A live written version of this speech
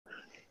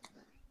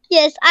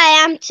Yes,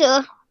 I am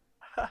too.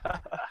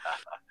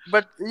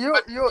 But you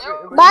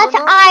But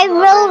know I you are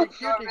will very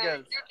cutie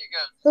girl.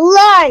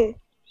 learn.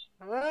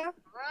 Huh?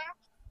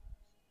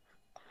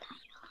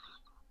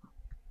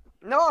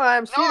 No,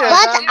 I'm serious.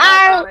 But I'm not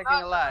I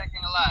making a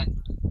lie.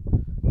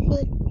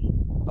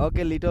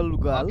 Okay, little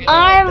girl,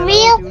 I tell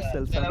about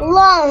yourself will something.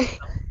 learn.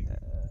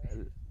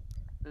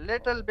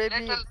 Little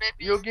baby,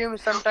 you give me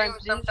sometimes,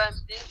 please.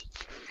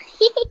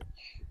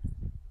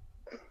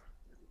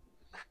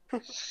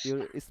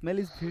 Your smell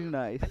is very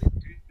nice.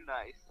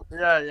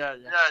 Yeah, yeah,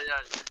 yeah.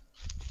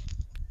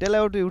 Tell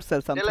about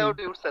yourself something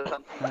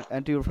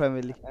and to your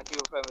family.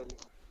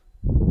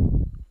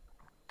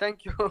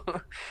 Thank you.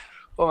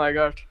 Oh my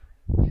god.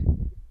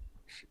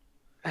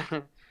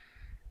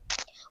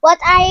 What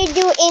are you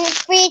do in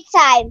free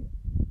time?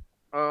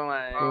 Oh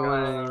my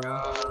god.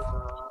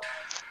 Oh,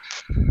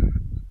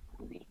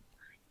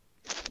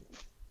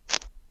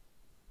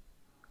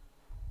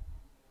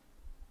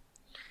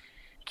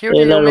 Cutie,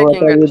 you Taylor, what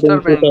making are a you doing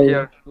disturbance today?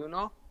 here, you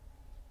know?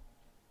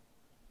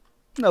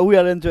 no, we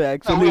are enjoying.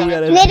 Actually, we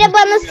are enjoying.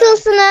 Merhaba,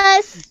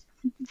 nasılsınız?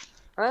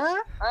 Huh?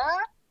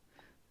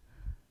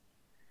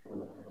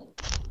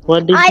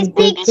 What did I you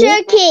speak just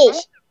say? Turkish.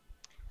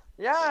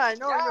 Yeah, I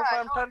know you're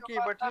from Turkey,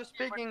 but you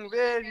speaking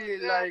very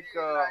like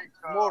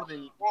more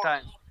than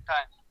time.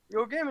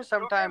 You give me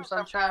some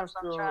chance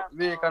to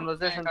be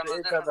conversation to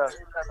each other.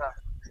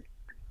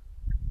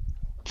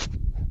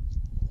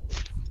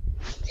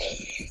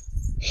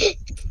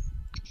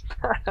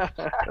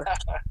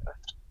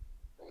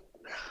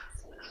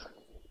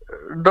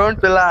 Don't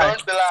be lie.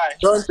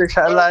 Don't be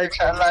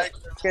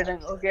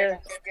kidding. Okay.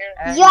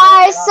 You And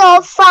are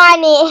so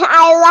funny.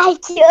 I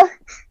like you.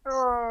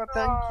 oh,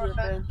 thank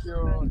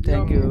you.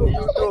 Thank you.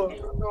 You too.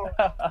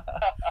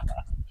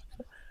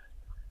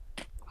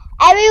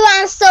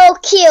 Everyone's so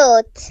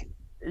cute.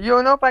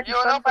 You know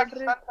Pakistan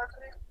country?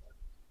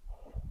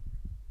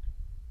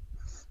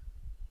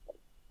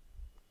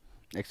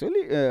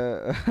 Actually,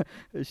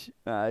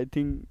 I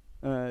think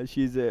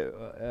she's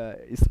a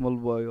small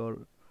boy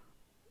or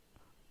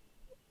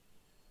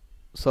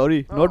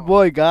sorry, not Oh,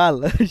 boy,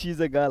 girl. She's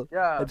a girl. I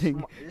yeah.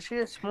 think. She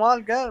is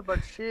small girl, but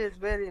she is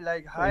very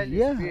like highly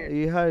Yeah, speed.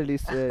 he hardly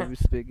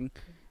speaking.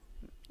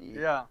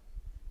 Yeah,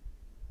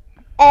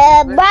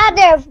 very good.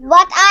 Brother,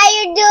 what are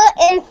you do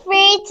in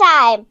free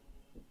time?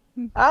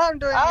 I'm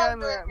doing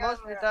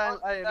mostly time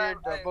I read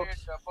the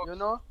books,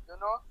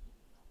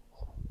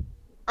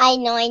 I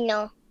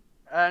know.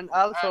 and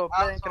also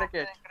playing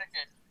cricket.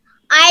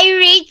 I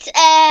read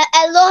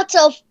a lot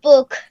of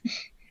book.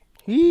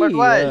 But He,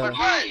 why?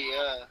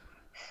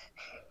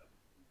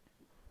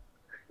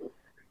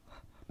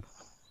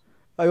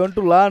 I want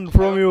to learn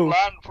from you.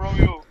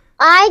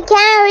 I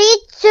can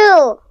read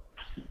too.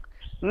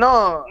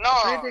 No,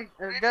 pretty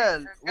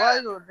girl. Why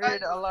you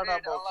read a lot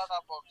of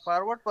books?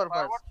 For what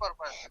purpose?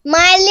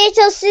 My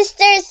little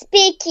sister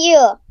speak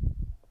you.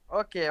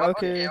 Okay,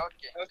 okay.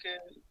 Okay.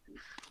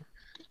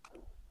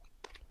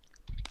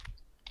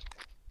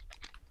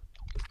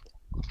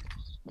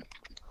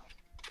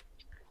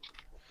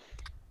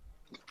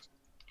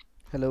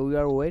 Hello, we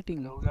are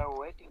waiting.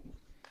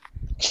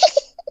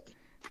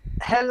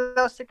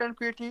 Hello, second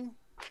cutie.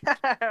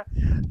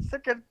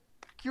 Second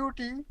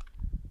cutie.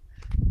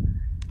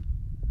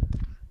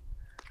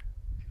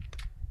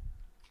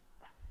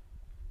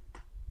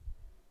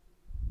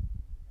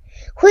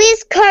 Who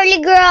is curly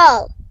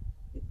girl?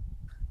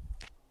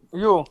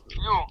 You.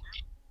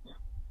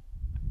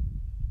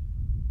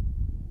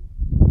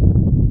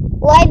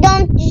 Why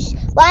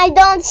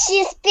don't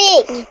she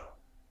speak?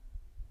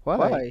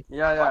 Why?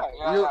 Yeah.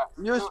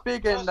 You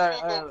speak in the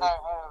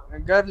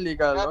girly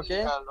girl,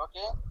 okay?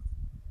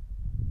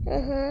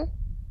 Mhm.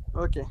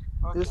 Okay.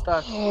 You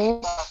start.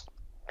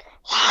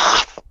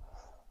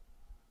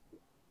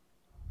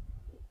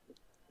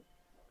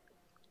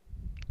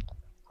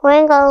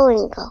 Winkle,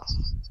 winkle.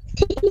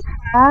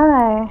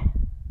 Hi.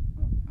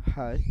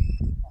 Hi.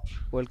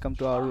 Welcome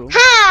to our room.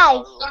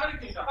 Hi.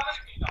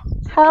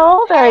 How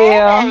old are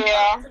you?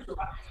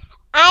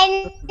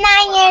 I'm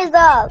 9 years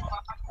old.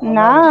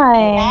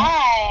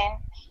 9.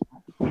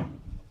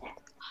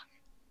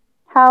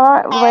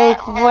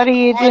 What are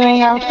you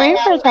doing on Free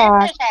for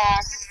Talk?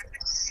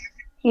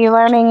 You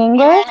learning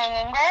English?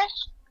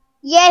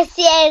 Yes.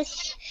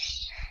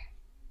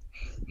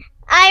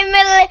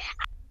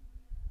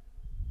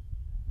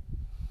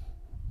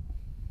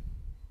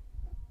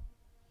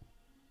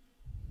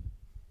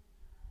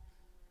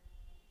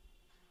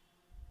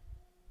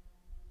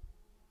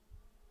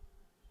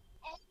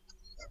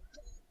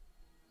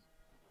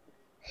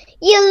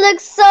 You look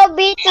so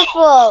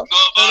beautiful.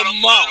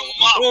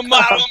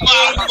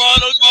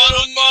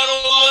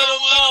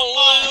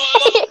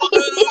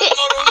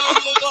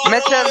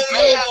 Mitchell,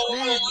 please,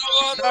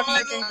 stop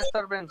making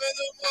disturbance.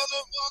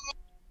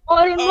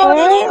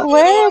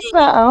 Where is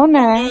the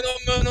owner?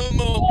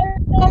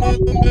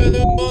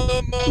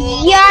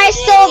 You're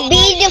so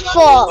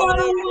beautiful.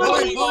 Who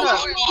is owner?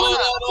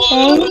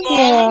 Thank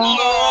you.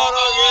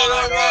 Oh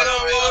my god.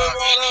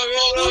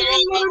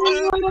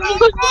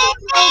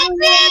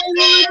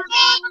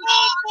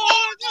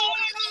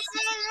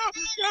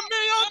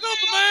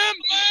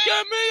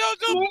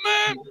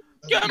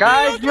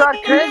 Guys, you are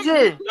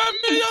crazy.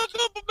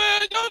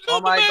 Oh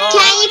my god.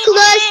 Can you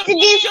close to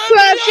this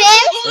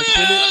profile?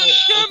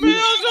 Actually,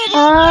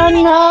 Oh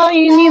no,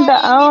 you need the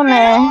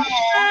owner.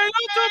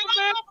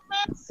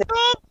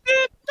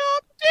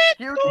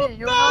 Cutie,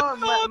 you know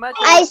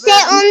Matthew I is say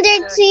very under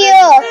to crazy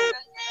you. man.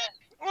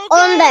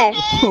 Under.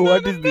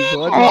 what is this?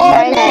 What is this?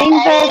 I Under. think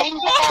that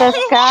the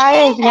sky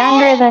is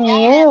younger than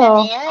you.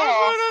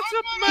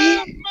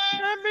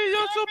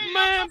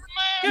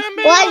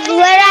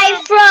 Where are you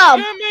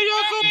from?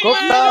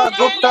 Gupta,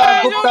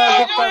 please,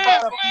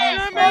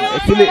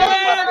 Actually,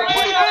 step up your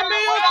voice.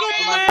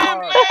 Oh my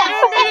god.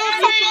 What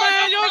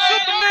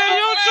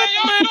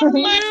is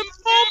this?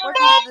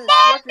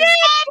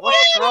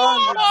 What's wrong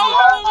with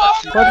you?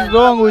 what is Guys?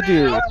 wrong with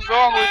you?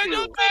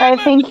 I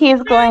think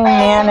he's going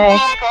manic.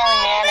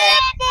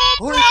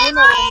 Who is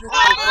winner in this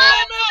group,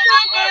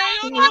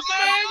 bro?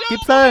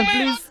 Keep silent,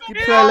 please. Keep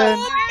silent.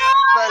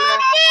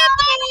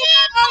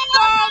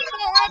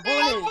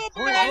 Boni,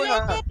 who is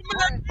winner?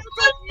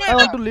 I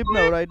want to leave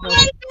now, right now.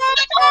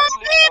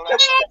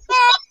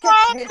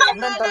 Kick his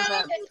mental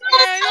man.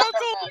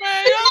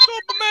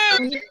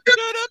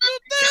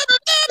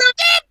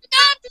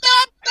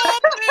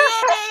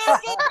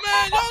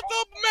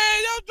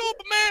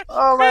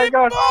 Oh my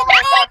god. So,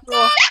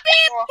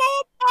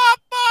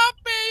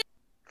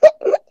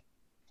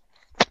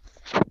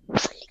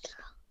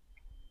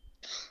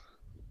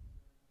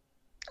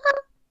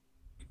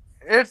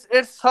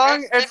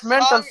 it's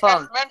mental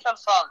song.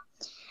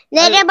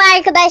 Merhaba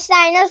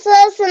arkadaşlar,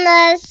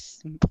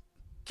 nasılsınız?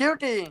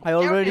 Cutie, I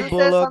already you say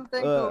blow up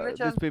something to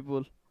Mitchell. these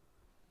people.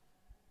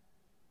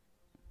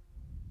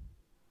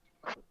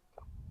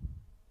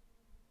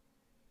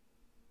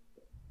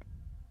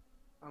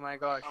 Oh my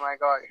gosh.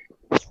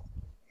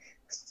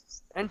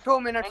 In 2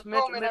 minutes,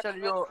 Mitchell,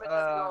 you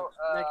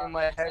making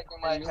my head,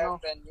 you know.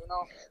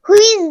 Who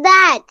is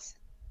that?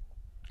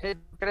 He's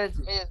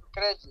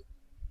crazy.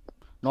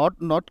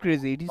 Not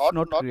crazy. It is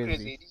not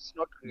crazy.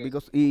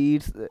 Because he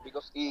eats.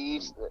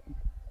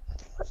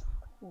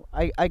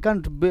 I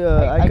cannot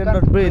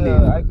believe.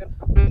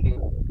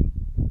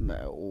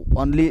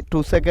 Only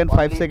 2 seconds,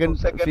 5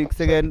 seconds, 6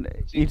 seconds.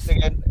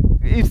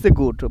 It's a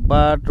good,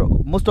 but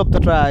most of the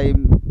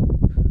time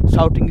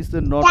shouting is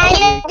the not. Can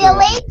you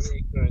delete?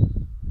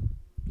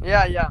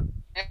 Yeah.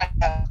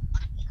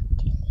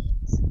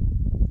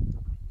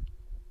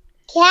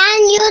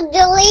 Can you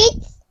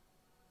delete?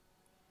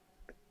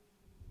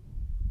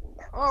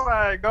 Oh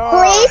my god.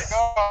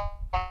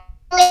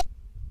 Please?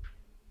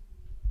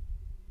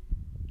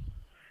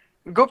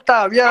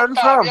 Gupta, where are you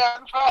from?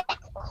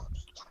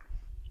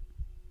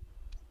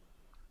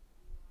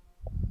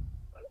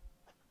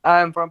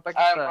 I'm from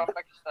Pakistan.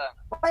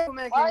 Why are you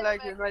making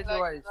like a noisy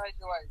voice?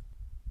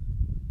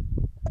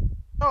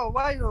 Oh,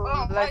 why you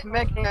like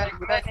making like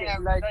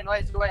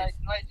noisy voice?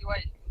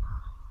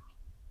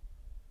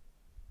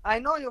 I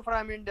know you're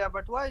from India,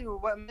 but why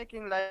you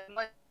making like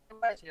noisy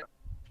voice here?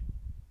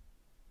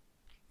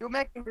 You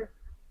making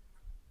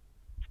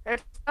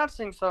it's not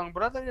sing song,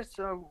 brother. It's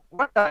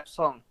what type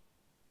song?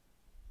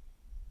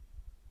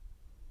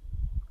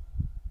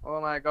 Oh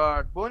my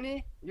God,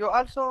 Boni, you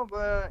also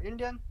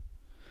Indian?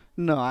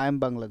 No, I am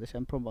Bangladesh.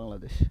 I'm from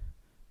Bangladesh.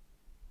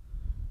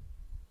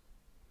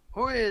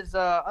 Who is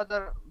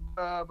other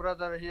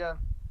brother here,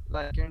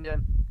 like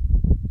Indian?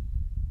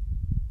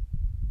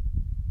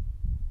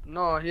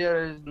 No, here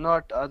is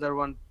not other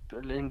one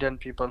Indian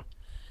people.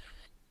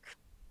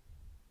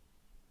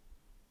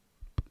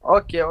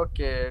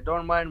 Okay,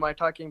 don't mind my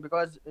talking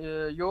because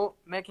you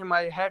making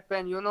my head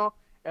pain,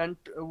 and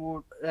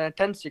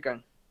 10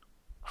 seconds.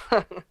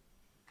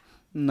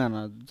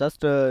 No, just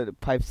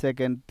 5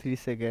 seconds, 3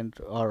 seconds,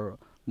 or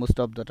most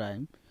of the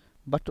time.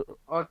 But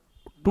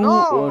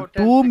No,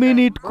 10 2 seconds,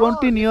 minutes bro.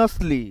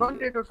 continuously.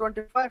 20 to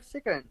 25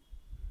 seconds.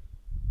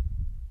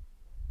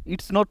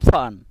 It's not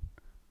fun.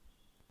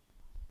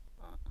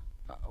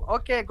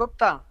 Okay,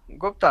 Gupta,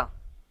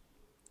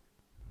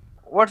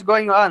 what's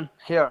going on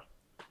here?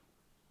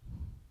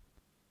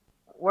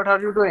 What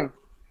are you doing?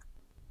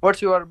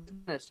 What's your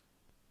business?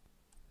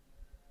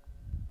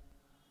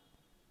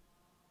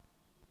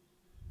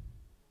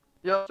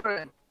 You're a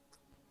student.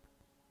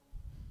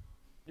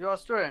 You're a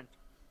student.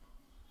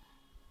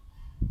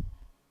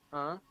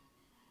 Huh?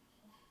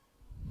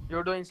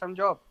 You're doing some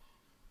job.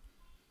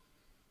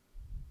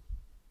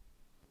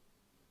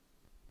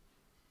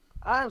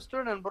 I'm a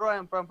student, bro.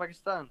 I'm from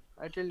Pakistan.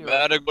 I tell you.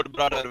 Very good,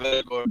 brother.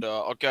 Very good.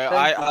 Okay,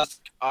 Thank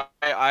you.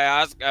 I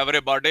ask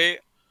everybody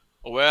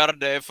where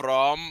they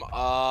from.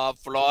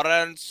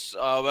 Florence,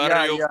 where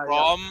Yeah, you yeah.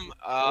 from?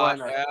 Why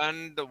not?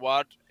 And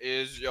what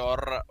is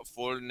your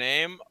full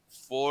name,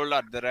 full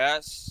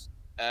address,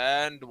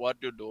 and what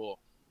you do?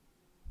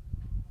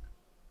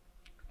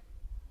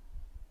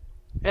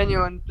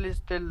 Anyone,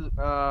 please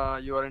tell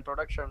your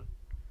introduction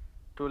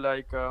to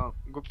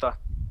Gupta.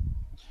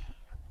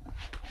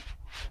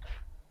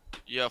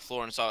 Yeah,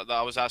 Florence.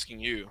 I was asking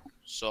you,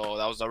 so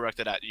that was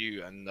directed at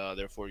you, and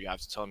therefore you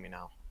have to tell me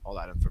now all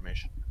that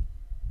information.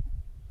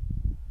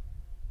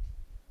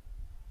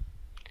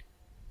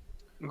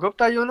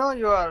 Gupta, you know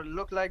you are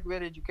look like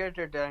very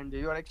educated and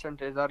your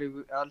accent is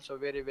also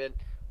very well.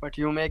 But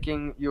you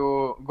making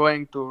you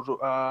going to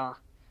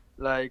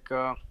like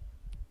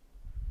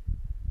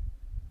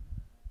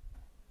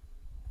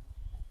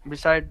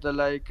beside the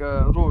like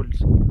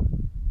rules.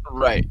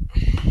 Right.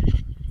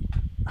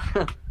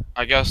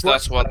 I guess What?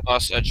 that's what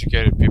us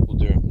educated people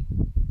do.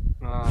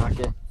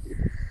 Okay.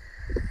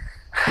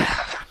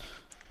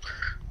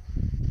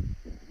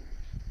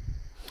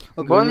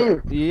 Okay, Boni.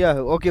 yeah,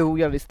 okay,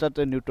 we are start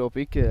a new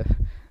topic.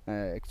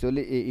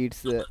 Actually,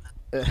 it's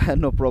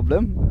no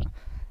problem.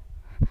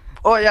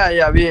 Oh yeah,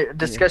 yeah. We Yeah,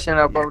 discussion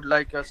yeah, about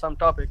like some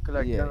topic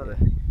like yeah, general.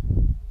 yeah.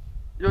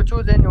 You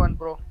choose anyone,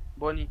 bro.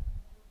 Boni.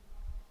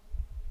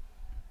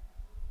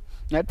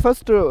 At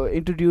first,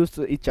 introduce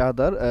each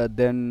other,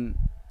 then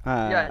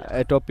Yeah, yeah.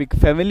 a topic,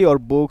 family or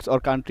books or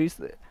countries,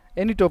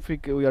 any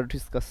topic we are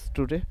discuss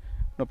today.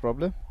 No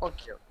problem.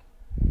 Okay.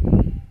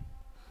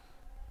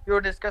 You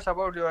discuss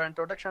about your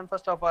introduction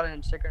first of all,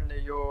 and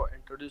secondly, you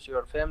introduce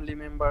your family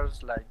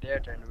members like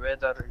that, and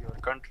weather, your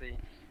country,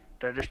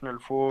 traditional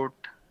food.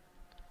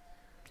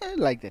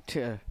 Like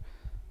that.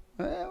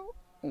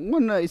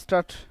 When I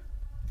start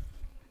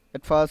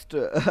at first,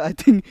 I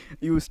think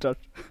you start.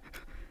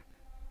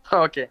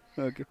 Okay.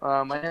 Okay.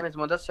 My name is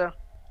Mudassar.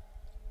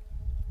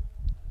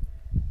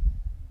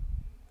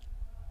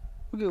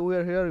 Okay, we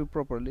are here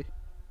properly.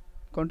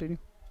 Continue.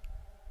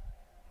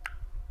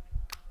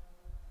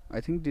 I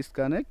think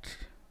disconnect.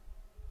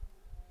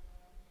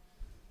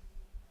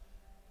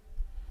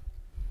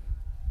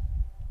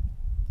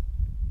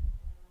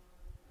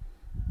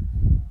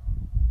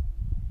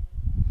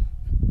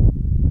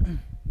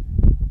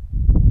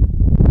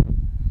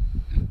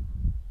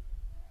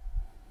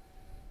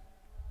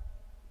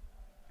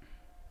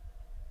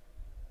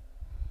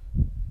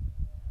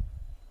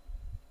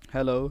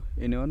 Hello,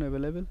 anyone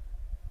available?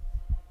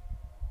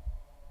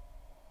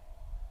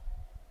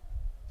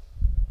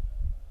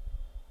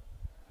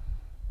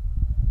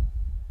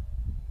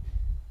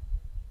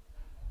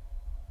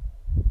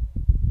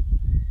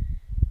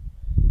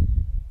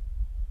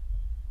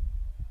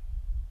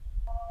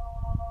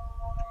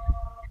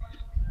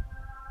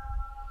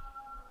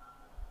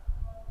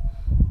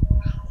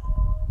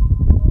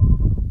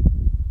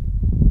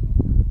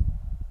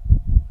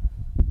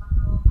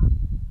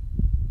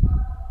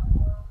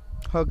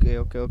 Okay,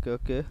 okay, okay,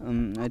 okay.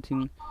 I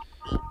think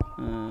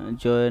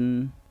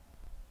join.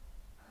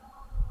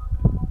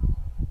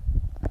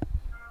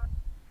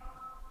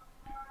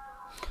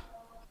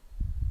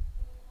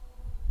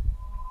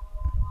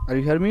 Are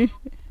you hear me?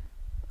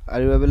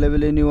 Are you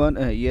available? Anyone?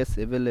 Yes,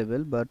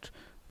 available. But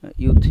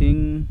you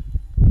think?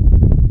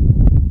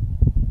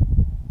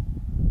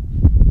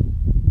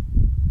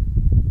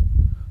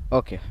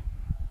 Okay.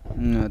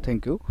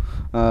 Thank you.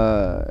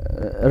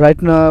 Right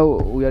now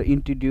we are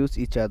introduce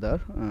each other.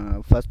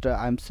 First,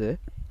 I'm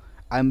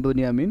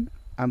Boni Yeamin.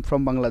 I'm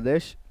from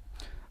Bangladesh.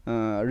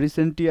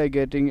 Recently, I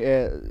getting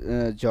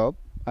a job.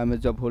 I'm a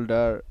job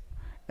holder,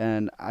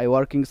 and I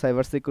work in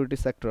cybersecurity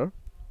sector.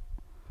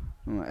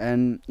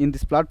 And in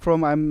this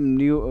platform, I'm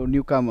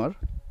newcomer,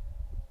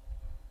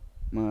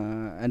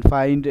 and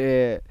find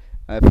a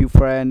few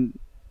friend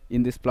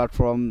in this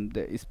platform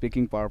the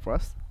speaking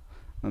purpose,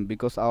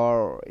 because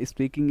our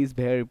speaking is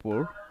very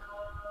poor.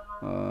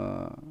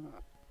 Uh,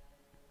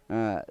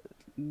 uh,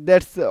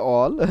 that's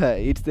all.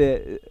 It's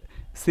a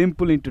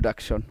simple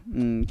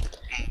introduction.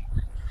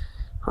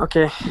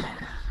 Okay.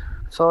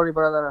 Sorry,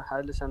 brother.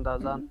 I listened to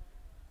Azan.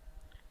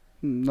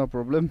 No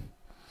problem.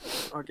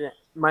 Okay.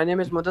 My name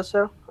is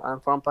Mudassar. I'm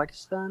from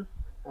Pakistan,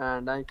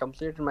 and I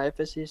completed my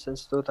FSC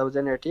since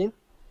 2018.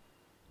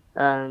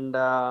 And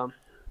um,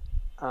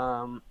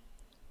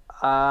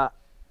 uh,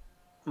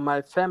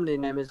 my family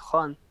name is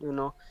Khan.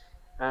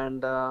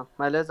 And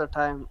my leisure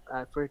time,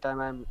 free time,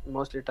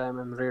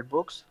 I'm read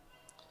books.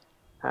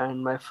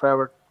 And my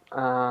favorite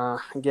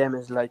game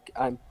is like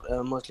I'm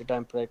mostly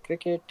time play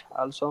cricket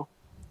also.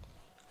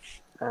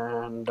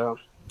 And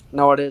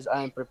nowadays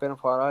I'm preparing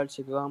for IELTS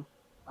exam.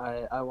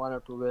 I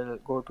wanted to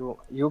go to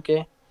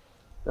UK.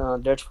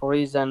 That's for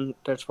reason.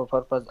 That's for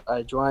purpose.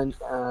 I joined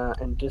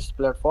in this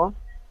platform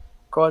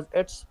because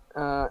it's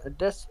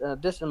this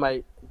is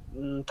my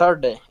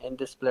third day in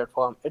this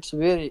platform. It's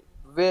very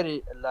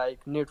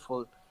like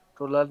needful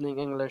to learning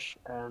English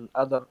and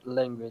other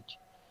language.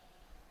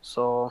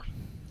 So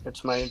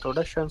it's my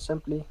introduction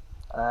simply.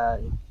 I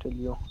tell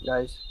you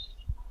guys.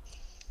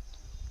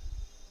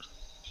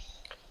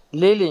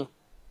 Lily,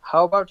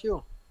 how about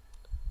you?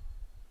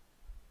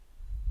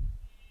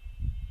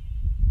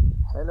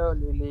 Hello,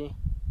 Lily.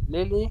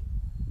 Lily,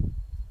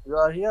 you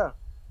are here.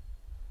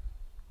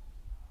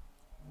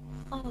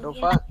 Oh, yeah.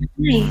 Tofa.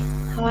 Hi.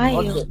 How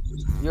are you? Okay.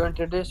 You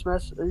introduce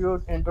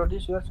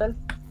yourself.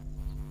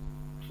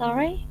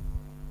 Sorry?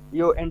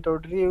 You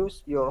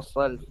introduce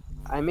yourself.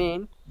 I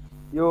mean,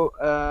 you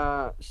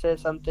say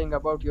something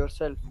about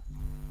yourself.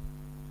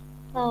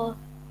 So,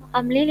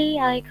 I'm Lily.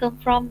 I come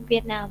from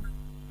Vietnam.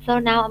 So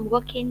now I'm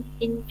working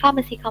in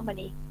pharmacy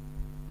company.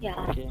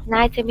 Yeah. Okay.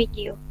 Nice to meet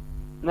you.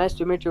 Nice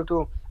to meet you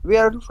too.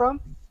 Where are you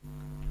from?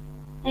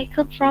 I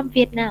come from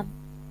Vietnam.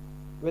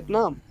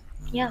 Vietnam.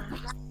 Yeah.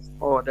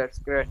 Oh, that's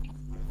great.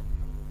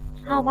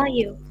 How about So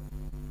you?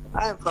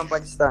 I am from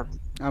Pakistan.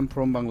 I'm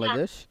from Pa-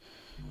 Bangladesh.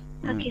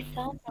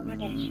 Pakistan,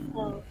 Bangladesh.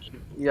 Oh,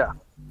 Yeah.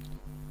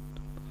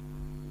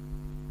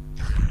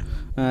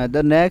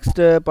 The next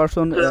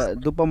person,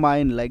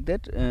 dopamine, like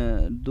that.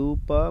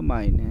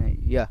 Dopamine.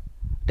 Yeah.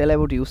 Tell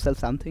about yourself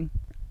something.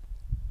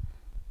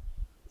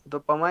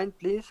 Dopamine,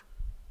 please.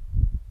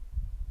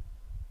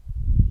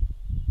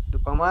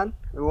 Dopamine,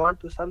 you want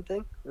to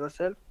something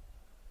yourself?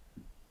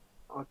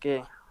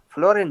 Okay.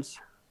 Florence,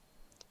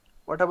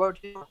 what about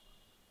you?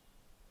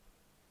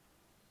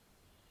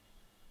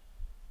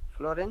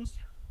 Florence,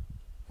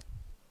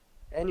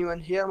 anyone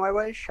hear my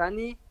voice?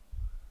 Shiny.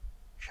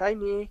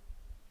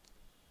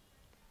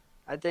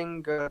 I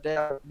think they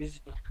are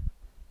busy.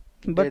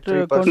 Okay, But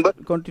three person.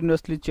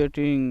 continuously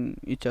chatting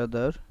each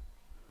other.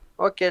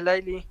 Okay,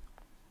 Laili.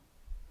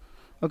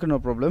 Okay, no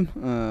problem.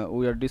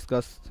 We are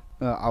discuss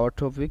our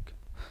topic.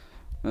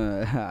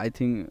 I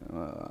think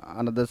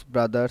another's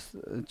brothers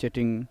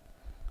chatting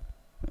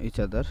each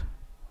other.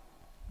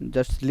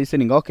 Just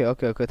listening. Okay,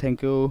 okay, okay.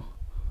 Thank you.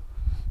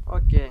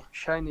 Okay,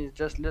 Shiny is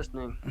just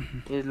listening.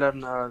 He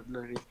learn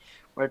already,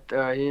 but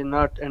he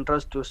not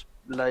interested to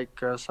like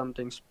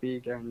something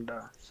speak and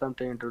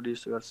something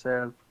introduce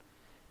yourself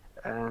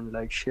and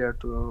like share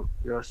to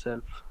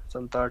yourself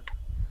some thought.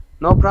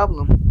 No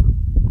problem.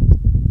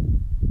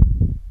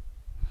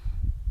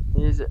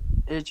 He's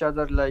each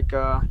other like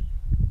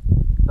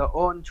the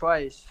own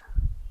choice.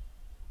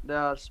 They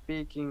are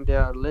speaking, they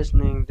are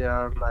listening, they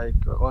are like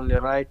only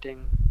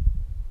writing.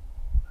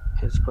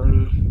 It's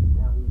funny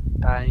and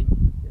dying.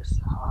 Yes.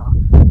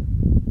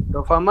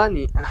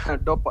 Dopamine.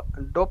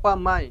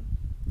 Dopamine.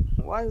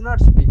 Why you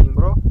not speaking,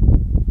 bro?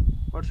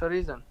 What's the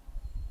reason?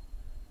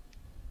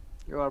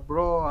 You are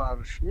bro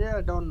or yeah,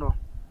 I don't know.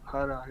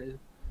 Her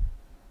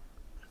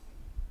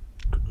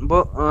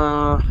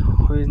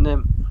who is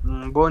name?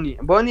 Boni.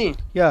 Boni.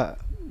 Yeah.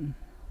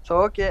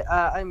 So okay,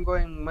 I'm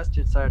going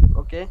masjid side.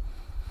 Okay,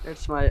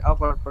 it's my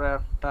upper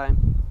prayer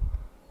time.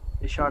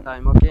 Isha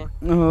time. Okay.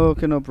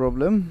 Okay, no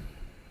problem.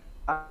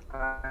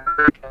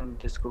 I can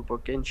this group.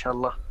 Okay,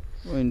 inshallah.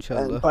 And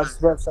Inshallah.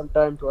 participate some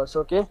time to us.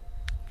 Okay.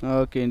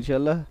 Okay,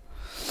 inshallah.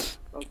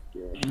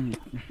 Okay.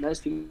 Nice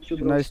to meet you,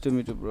 bro. Nice to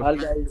meet you, bro. All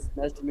guys,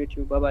 nice to meet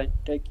you. Bye bye.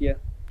 Take care.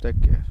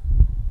 Take care.